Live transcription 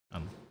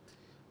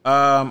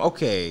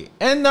Okay,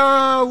 and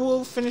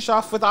we'll finish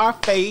off with our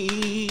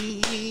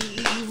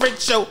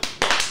favorite show.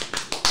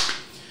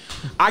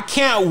 I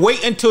can't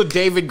wait until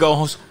David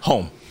goes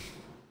home.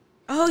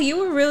 Oh, you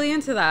were really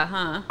into that,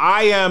 huh?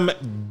 I am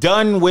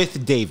done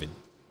with David.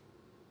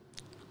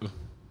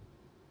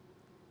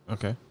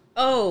 Okay.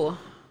 Oh,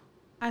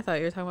 I thought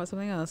you were talking about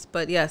something else,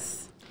 but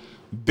yes.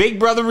 Big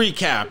Brother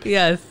recap.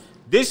 Yes.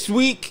 This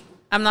week.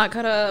 I'm not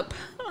caught up.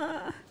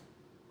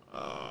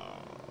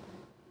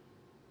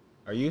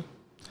 Are you?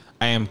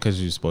 I am,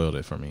 because you spoiled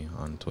it for me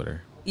on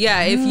Twitter.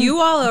 Yeah, if you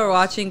all are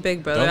watching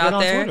Big Brother out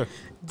there, Twitter.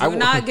 do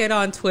not get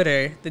on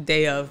Twitter the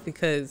day of,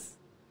 because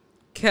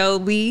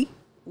Kelby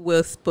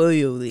will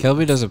spoil it.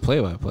 Kelby does a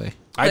play-by-play.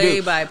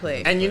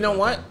 Play-by-play. And you know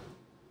what?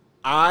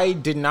 I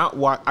did not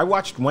watch. I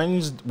watched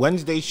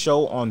Wednesday's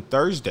show on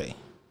Thursday.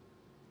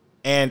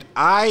 And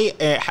I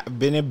have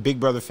been a Big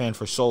Brother fan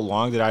for so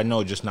long that I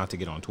know just not to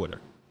get on Twitter.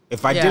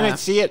 If I didn't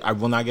see it, I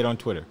will not get on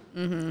Twitter.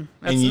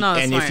 Mm-hmm.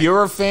 And if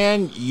you're a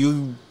fan,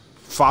 you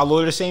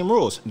follow the same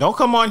rules. Don't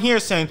come on here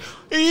saying,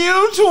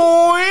 you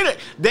tweet.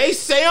 They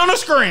say on the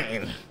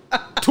screen,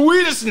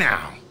 tweet us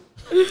now.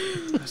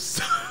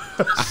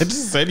 I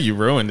just said you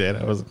ruined it.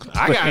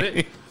 I got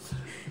it.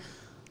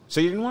 So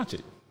you didn't watch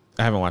it?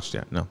 I haven't watched it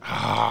yet, no.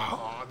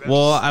 Oh,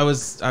 well, I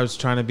was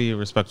trying to be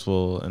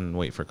respectful and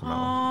wait for Carmella.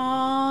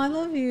 Aw, I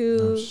love you.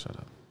 Oh, shut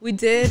up. We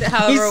did,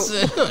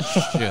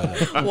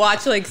 however,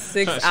 watch like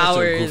 6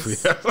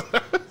 hours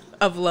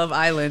of Love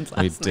Island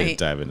last night. We did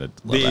dive into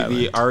Love Island.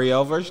 The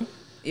Ariel version?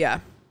 Yeah.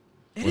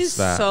 It What's is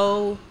that?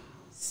 so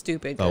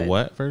stupid The good.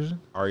 what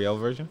version? Ariel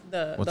version?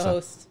 The What's that?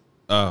 host.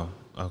 Oh,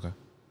 okay.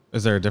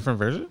 Is there a different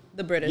version?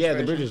 The British Yeah,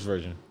 version. the British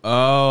version.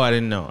 Oh, I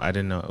didn't know. I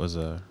didn't know it was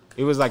a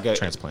It was like a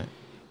transplant.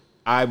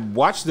 I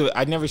watched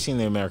I'd never seen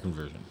the American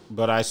version,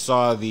 but I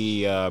saw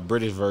the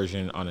British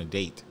version on a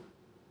date.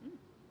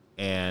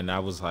 And I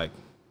was like,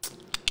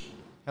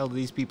 hell are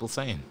these people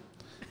saying?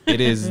 It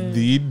is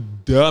the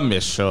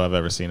dumbest show I've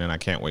ever seen, and I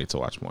can't wait to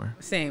watch more.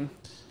 Same.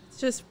 It's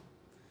just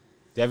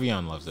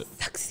Devion loves it.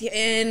 sucks you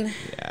in.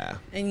 Yeah.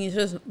 And you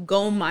just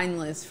go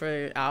mindless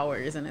for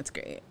hours, and it's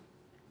great.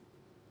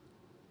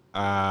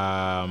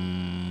 I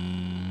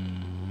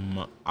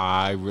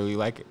really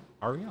like it.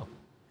 Ariel.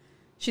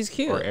 She's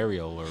cute. Or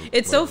Ariel. Or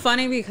It's so whatever.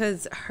 funny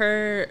because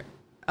her,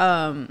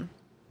 I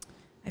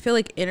feel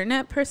like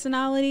internet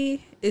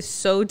personality is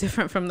so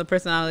different from the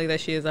personality that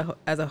she is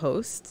as a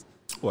host.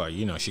 Well,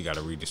 you know, she got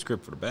to read the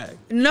script for the bag.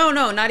 No,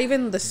 not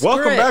even the script.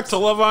 Welcome back to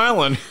Love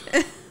Island.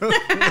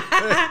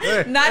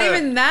 Not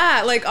even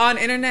that. Like on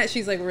internet,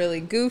 she's like really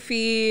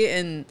goofy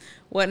and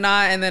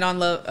whatnot, and then on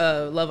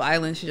Love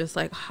Island, she's just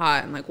like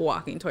hot and like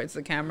walking towards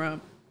the camera.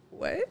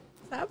 What's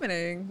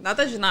happening? Not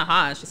that she's not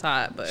hot, she's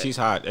hot, but She's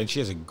hot, and she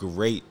has a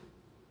great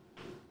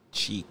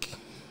cheek.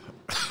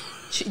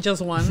 she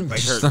just one. Like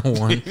Just her,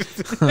 one.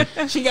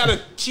 she got a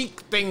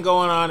cheek thing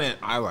going on, and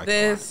I like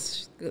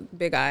This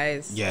big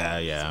eyes. Yeah,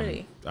 It's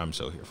pretty. I'm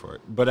so here for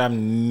it. But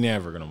I'm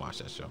never gonna watch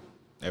that show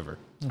ever.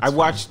 I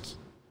watched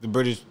the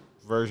British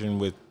version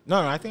with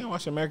I think I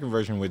watched the American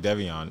version with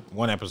Devion,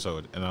 one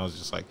episode, and I was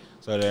just like,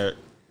 so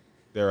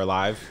they're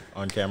alive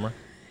on camera.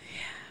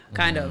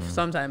 Kind of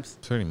sometimes.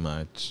 Pretty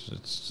much.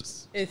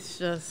 It's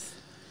just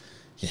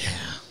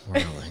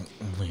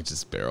We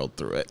just barreled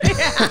through it.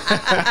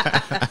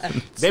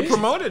 They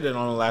promoted it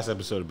on the last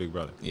episode of Big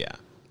Brother. Yeah.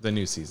 The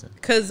new season.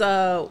 because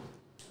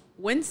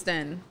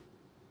Winston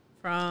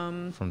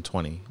from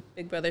 20.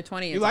 Big Brother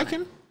 20. You is like on it.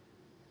 him?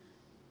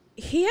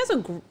 He has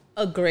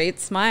a great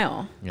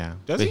smile. Yeah.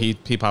 Does he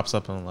pops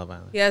up on Love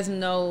Island. He has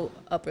no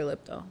upper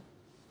lip though.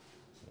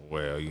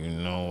 Well, you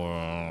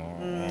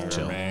know,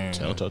 Chill. man.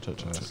 Chill.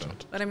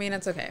 But I mean,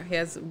 it's okay. He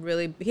has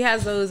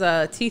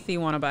those teeth you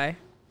want to buy.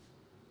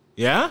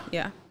 Yeah?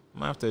 Yeah. I'm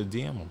gonna have to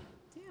DM him.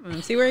 Damn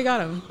him. See where he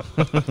got him.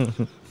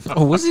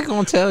 Oh, what's he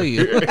gonna tell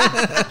you?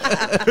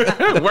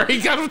 Where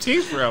he got them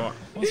teeth from? I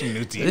want some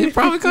new teeth. It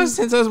probably costs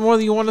 10 times more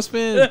than you want to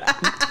spend.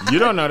 You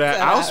don't know that.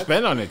 I'll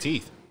spend on the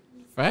teeth.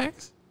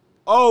 Facts.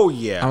 Oh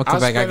yeah. I'm gonna come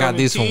back. I got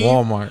these from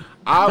Walmart.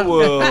 I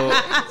will.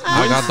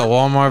 I got the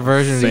Walmart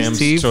version of these Sam's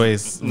teeth.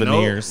 Choice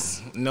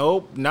veneers.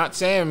 Nope, not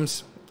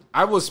Sam's.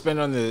 I will spend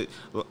on I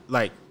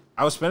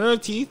will spend on the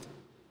teeth,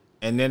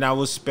 and then I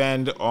will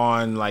spend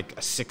on like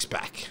a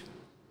 6-pack.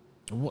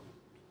 What?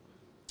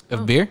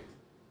 Of beer?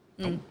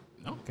 No.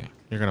 Okay.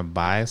 You're going to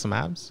buy some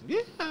abs? Yeah,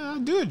 I'll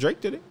do it.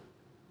 Drake did it.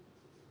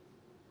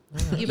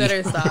 You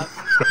better stop.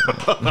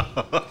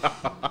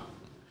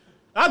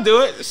 I'll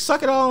do it.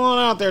 Suck it all on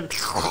out there,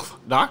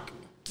 Doc.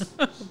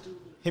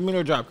 Hit me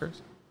no drop,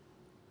 Chris.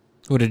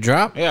 With a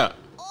drop? Yeah.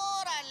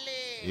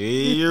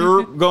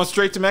 You're going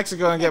straight to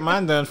Mexico and get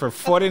mine done for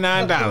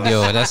 $49.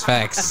 Yo, that's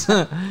facts. They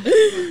won't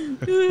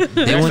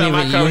time I even. You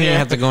come don't even here-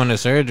 have to go into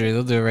surgery.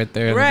 They'll do it right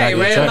there. In Right the back in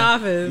of the the truck.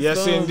 office.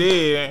 Yes, Boom.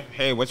 indeed.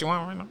 Hey, what you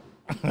want right now?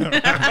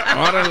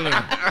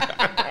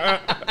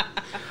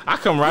 I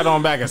come right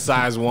on back at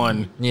size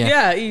 1. Yeah.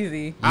 Yeah,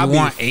 easy. I'll You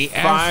want be 8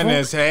 fine afro?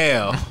 as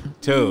hell,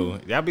 too.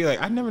 I'll be like,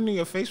 I never knew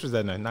your face was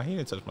that nice. Nah, he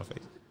didn't touch my face.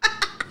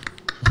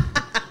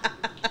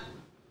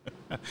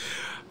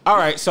 All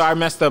right, so I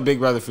messed up Big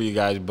Brother for you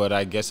guys, but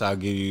I guess I'll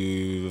give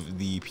you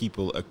the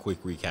people a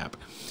quick recap.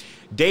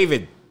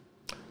 David,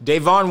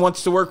 Davon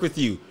wants to work with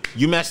you.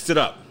 You messed it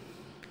up.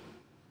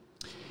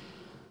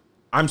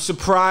 I'm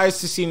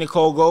surprised to see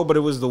Nicole go, but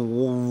it was the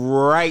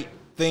right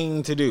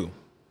thing to do.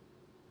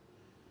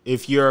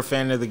 If you're a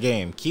fan of the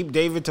game, keep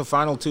David to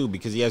final 2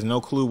 because he has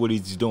no clue what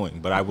he's doing.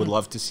 But I would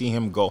love to see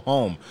him go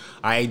home.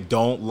 I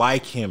don't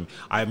like him.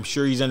 I'm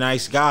sure he's a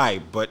nice guy,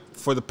 but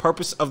for the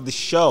purpose of the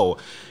show,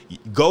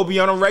 go be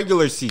on a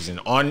regular season.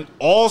 On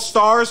All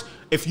Stars,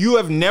 if you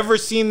have never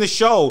seen the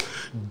show,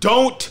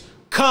 don't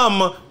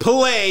come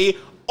play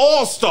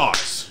All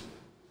Stars.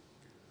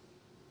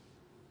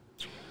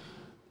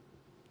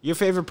 Your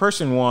favorite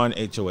person won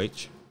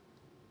HOH.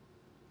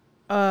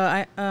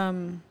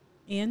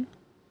 Ian.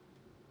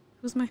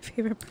 Who's my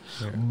favorite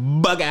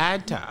person?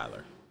 Bug-eyed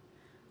Tyler.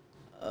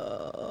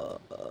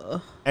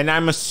 And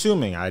I'm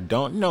assuming, I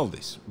don't know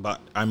this,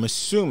 but I'm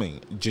assuming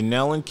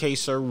Janelle and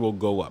Kaser will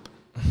go up.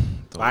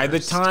 By the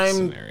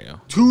time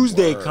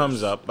Tuesday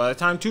comes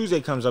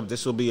up,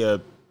 this will be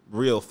a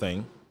real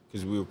thing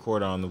because we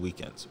record on the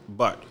weekends.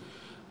 But,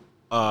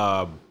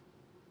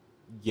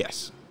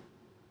 yes.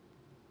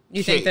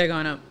 You think they're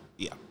going up?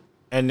 Yeah.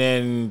 And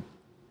then,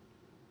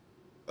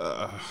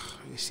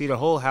 you see, the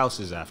whole house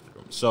is after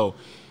them. So,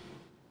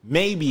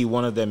 maybe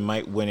one of them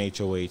might win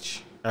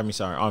HOH.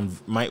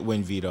 Might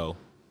win veto,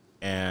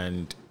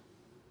 but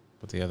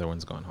the other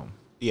one's going home.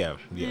 Yeah,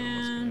 the other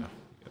one's going.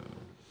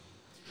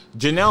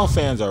 Janelle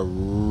fans are the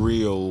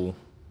real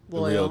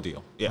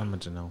deal. Yeah, I'm a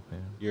Janelle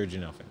fan. You're a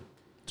Janelle fan.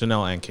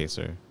 Janelle and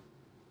Kaser.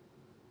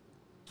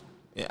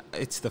 Yeah,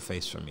 it's the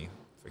face for me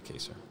for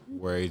Kaser,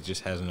 where it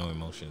just has no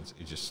emotions.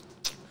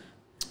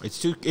 It's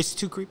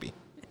too creepy.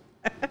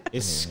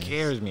 It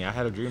scares me. I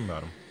had a dream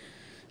about him.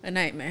 A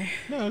nightmare.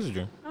 No, it was a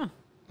dream. Oh.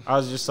 I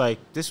was just like,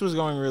 this was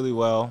going really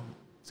well.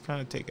 It's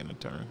kind of taking a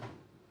turn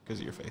because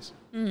of your face.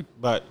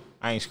 But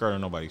I ain't scared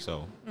of nobody,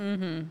 so.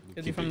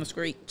 Because you're from the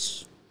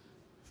streets.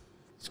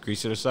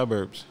 Streets of the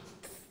suburbs.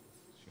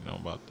 You know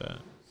about that.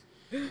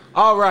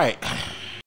 All right.